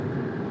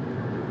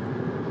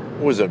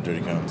What's up, Dirty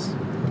Cones?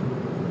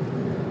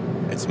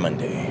 It's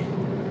Monday.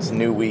 It's a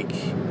new week.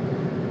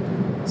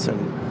 So,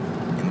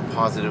 in a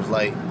positive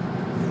light,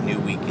 a new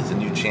week is a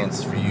new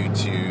chance for you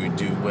to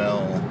do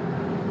well,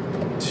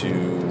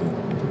 to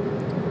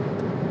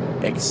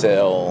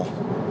excel,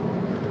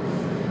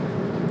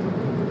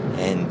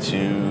 and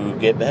to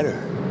get better.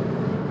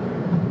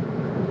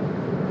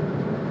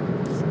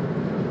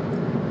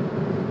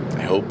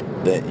 I hope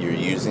that you're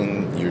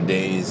using your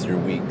days, your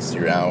weeks,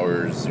 your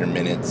hours, your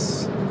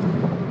minutes,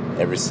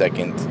 every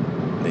second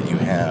that you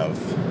have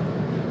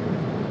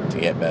to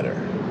get better.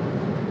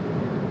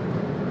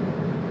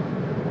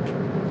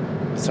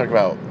 Let's talk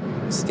about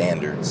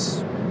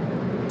standards.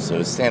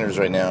 So standards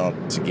right now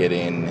to get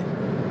in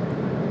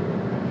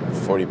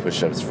 40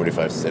 push-ups,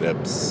 45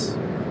 sit-ups,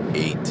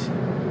 8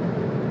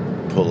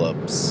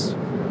 pull-ups,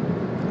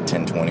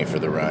 10-20 for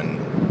the run,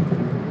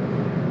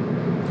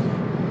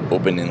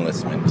 open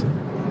enlistment.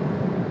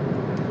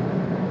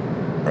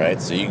 Right?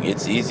 So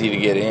it's easy to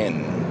get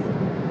in.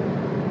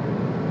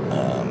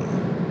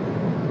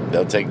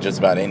 They'll take just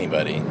about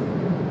anybody.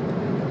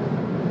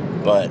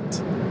 But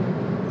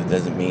it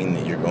doesn't mean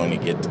that you're going to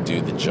get to do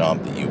the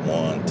job that you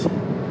want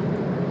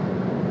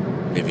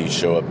if you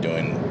show up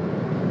doing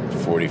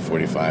 40,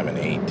 45, and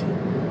 8.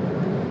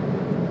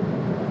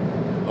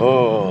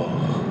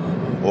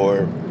 Oh.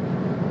 Or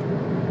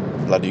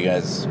a lot of you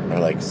guys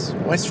are like,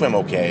 why swim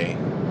okay?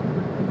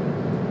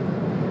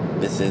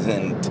 This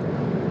isn't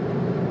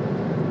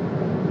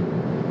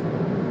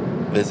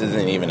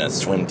even a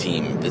swim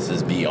team. This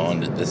is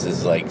beyond it. This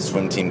is like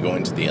swim team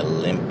going to the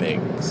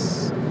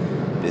Olympics.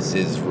 This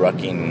is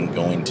rucking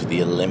going to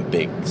the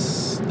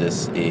Olympics.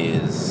 This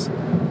is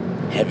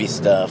heavy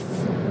stuff.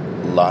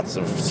 Lots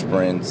of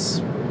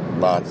sprints.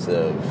 Lots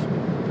of...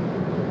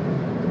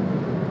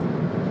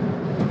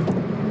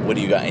 What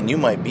do you got? And you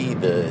might be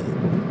the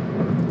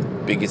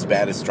biggest,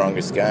 baddest,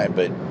 strongest guy,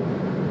 but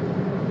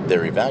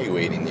they're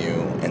evaluating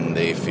you and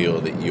they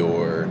feel that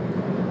you're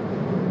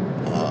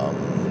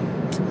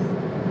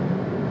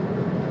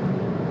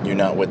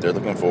not what they're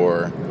looking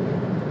for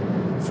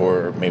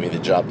maybe the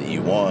job that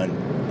you want,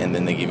 and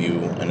then they give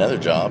you another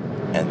job,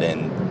 and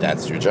then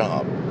that's your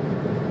job.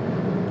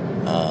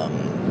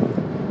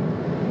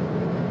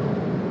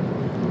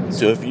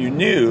 So if you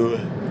knew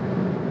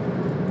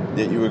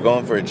that you were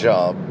going for a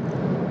job,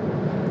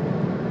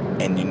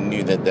 and you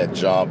knew that that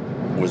job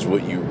was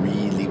what you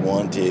really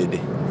wanted,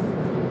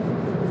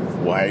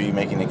 why are you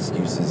making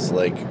excuses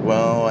like,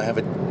 well, I have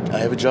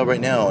a job right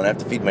now, and I have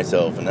to feed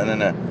myself, and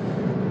no.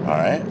 All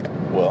right.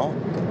 Well,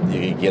 you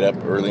could get up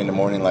early in the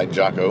morning like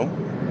Jocko.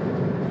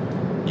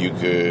 You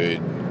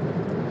could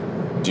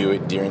do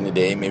it during the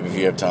day, maybe if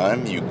you have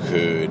time. You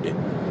could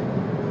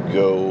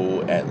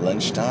go at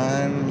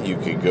lunchtime. You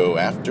could go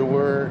after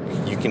work.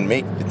 You can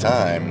make the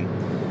time.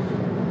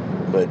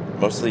 But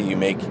mostly you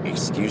make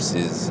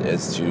excuses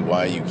as to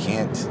why you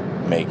can't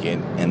make it.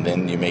 And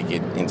then you make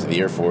it into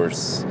the Air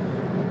Force.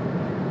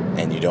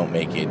 And you don't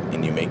make it.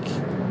 And you make...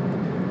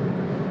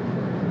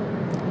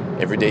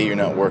 Every day you're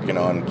not working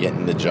on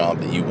getting the job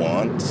that you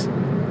want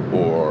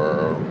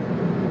or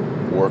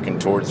working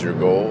towards your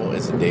goal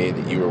is a day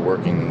that you are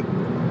working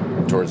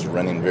towards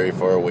running very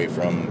far away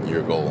from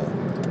your goal.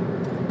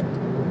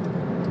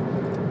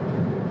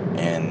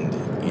 And,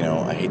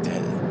 I hate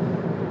to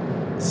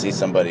see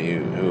somebody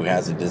who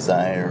has a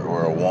desire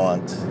or a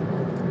want.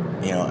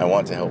 I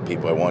want to help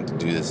people. I want to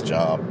do this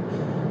job.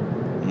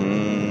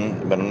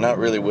 But I'm not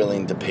really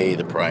willing to pay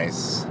the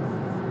price.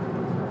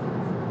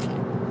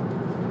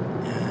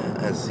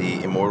 As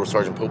the immortal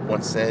Sergeant Pope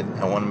once said,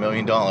 I want $1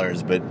 million,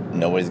 but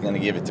nobody's going to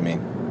give it to me.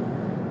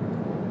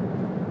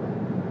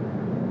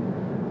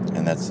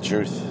 And that's the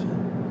truth.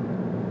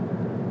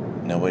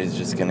 Nobody's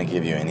just going to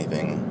give you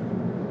anything.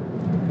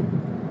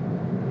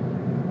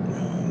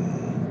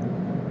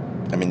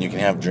 You can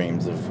have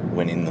dreams of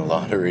winning the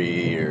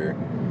lottery or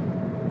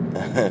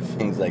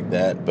things like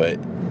that,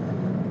 but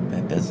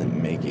that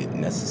doesn't make it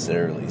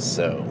necessarily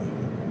so.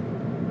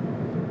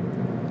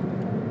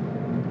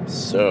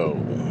 So...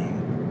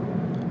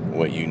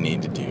 what you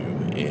need to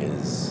do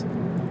is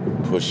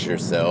push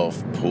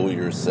yourself, pull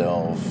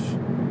yourself,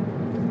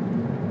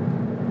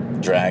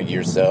 drag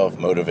yourself,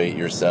 motivate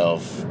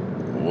yourself,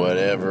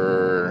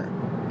 whatever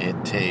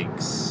it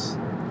takes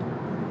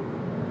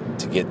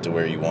to get to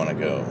where you want to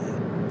go.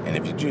 And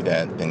if you do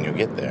that, then you'll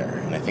get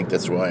there. And I think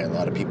that's why a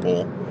lot of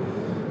people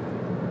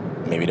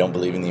maybe don't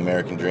believe in the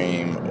American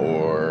dream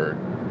or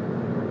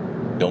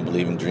don't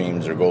believe in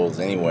dreams or goals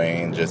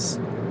anyway and just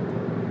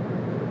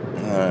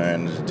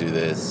do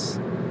this.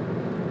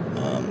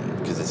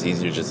 Because it's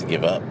easier just to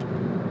give up.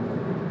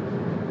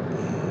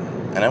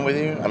 And I'm with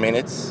you.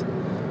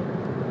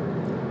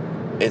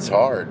 It's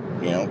hard,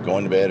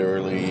 going to bed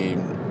early,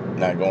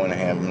 not going to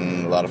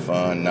having a lot of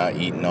fun, not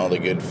eating all the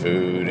good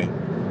food.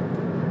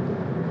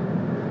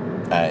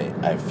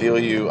 I feel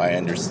you. I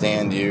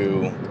understand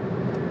you.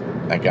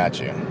 I got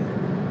you.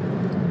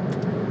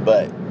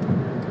 But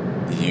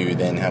you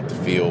then have to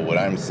feel what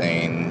I'm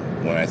saying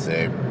when I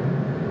say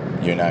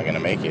you're not going to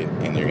make it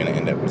and you're going to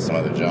end up with some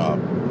other job.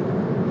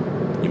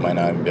 you might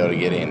not even be able to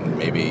get in.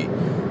 Maybe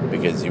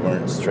because you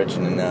weren't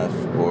stretching enough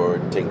or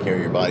taking care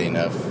of your body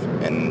enough,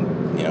 and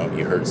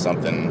you hurt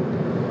something,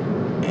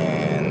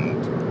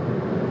 and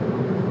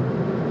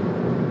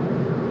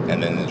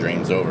then the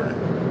dream's over,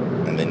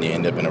 and then you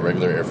end up in a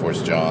regular Air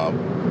Force job,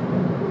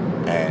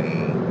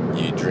 and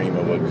you dream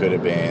of what could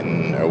have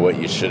been or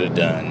what you should have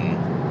done,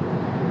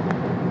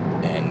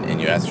 and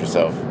you ask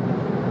yourself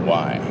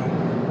why.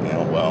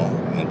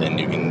 And then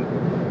you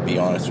can be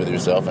honest with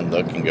yourself and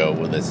look and go,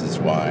 well, this is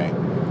why.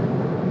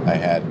 I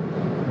had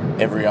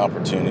every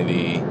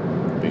opportunity,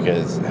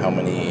 because how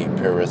many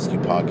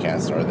pararescue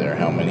podcasts are there?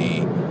 How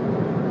many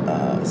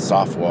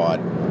SOFWOD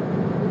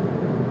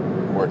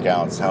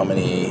workouts? How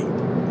many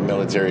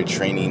military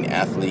training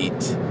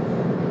athlete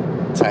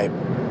type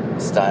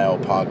style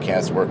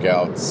podcast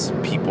workouts?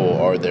 People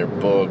are there,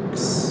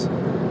 books,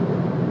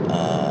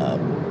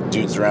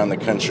 dudes around the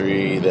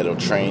country that'll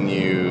train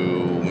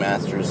you,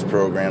 master's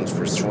programs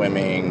for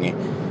swimming,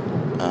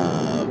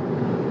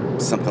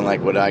 something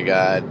like what I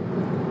got,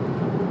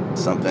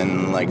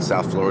 something like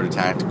South Florida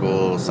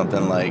Tactical,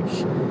 something like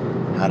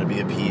How to Be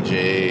a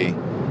PJ,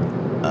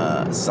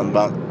 some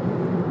about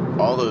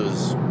all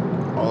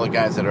the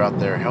guys that are out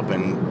there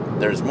helping.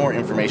 There's more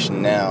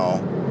information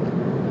now,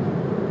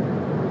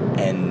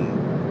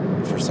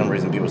 and for some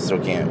reason people still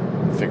can't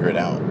figure it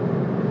out.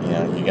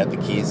 You got the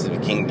keys to the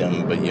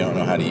kingdom, but you don't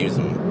know how to use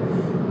them.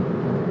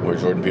 Where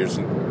Jordan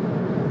Peterson,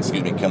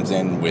 comes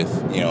in with,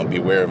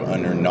 beware of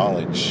unearned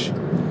knowledge.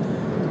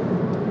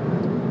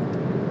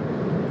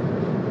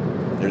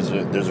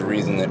 There's a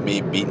reason that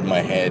me beating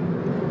my head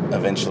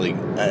eventually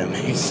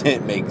makes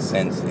it make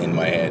sense in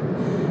my head,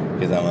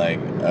 because I'm like,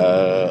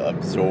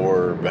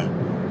 absorb.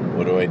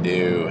 What do I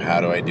do?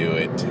 How do I do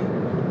it?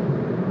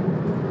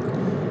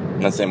 I'm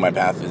not saying my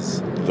path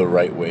is the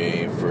right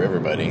way for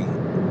everybody,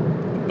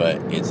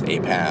 but it's a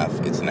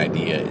path, it's an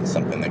idea, it's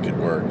something that could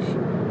work.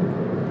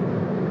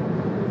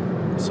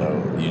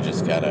 So you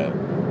just gotta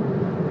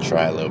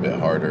try a little bit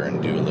harder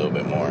and do a little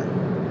bit more.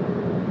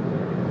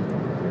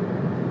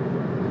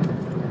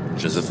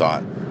 Just a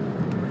thought.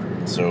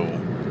 So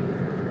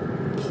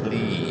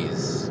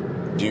please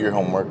do your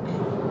homework,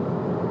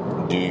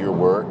 do your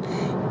work,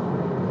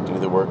 do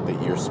the work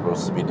that you're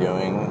supposed to be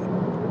doing,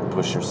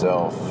 push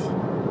yourself,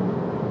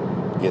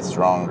 get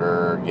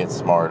stronger, get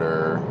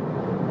smarter,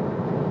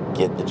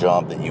 get the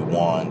job that you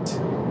want.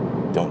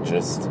 Don't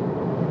just,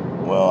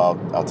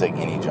 I'll take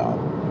any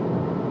job.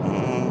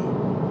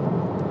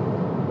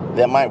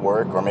 That might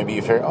work, or maybe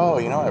you figure,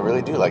 I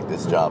really do like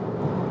this job.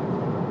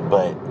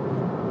 But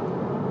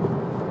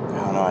I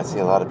don't know, I see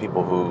a lot of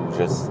people who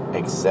just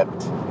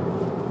accept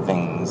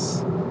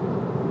things,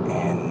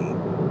 and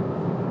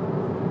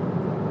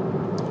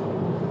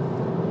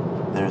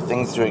there are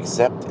things to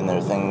accept and there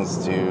are things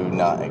to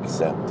not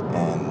accept.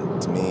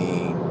 And to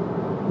me,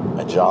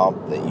 a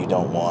job that you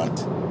don't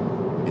want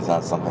is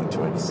not something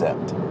to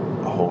accept.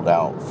 Hold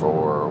out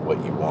for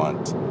what you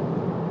want.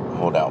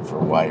 Hold out for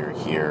why you're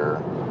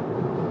here,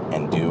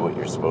 and do what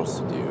you're supposed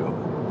to do.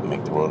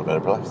 Make the world a better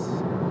place.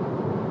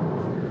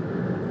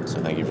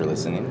 So thank you for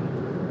listening.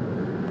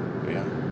 Yeah.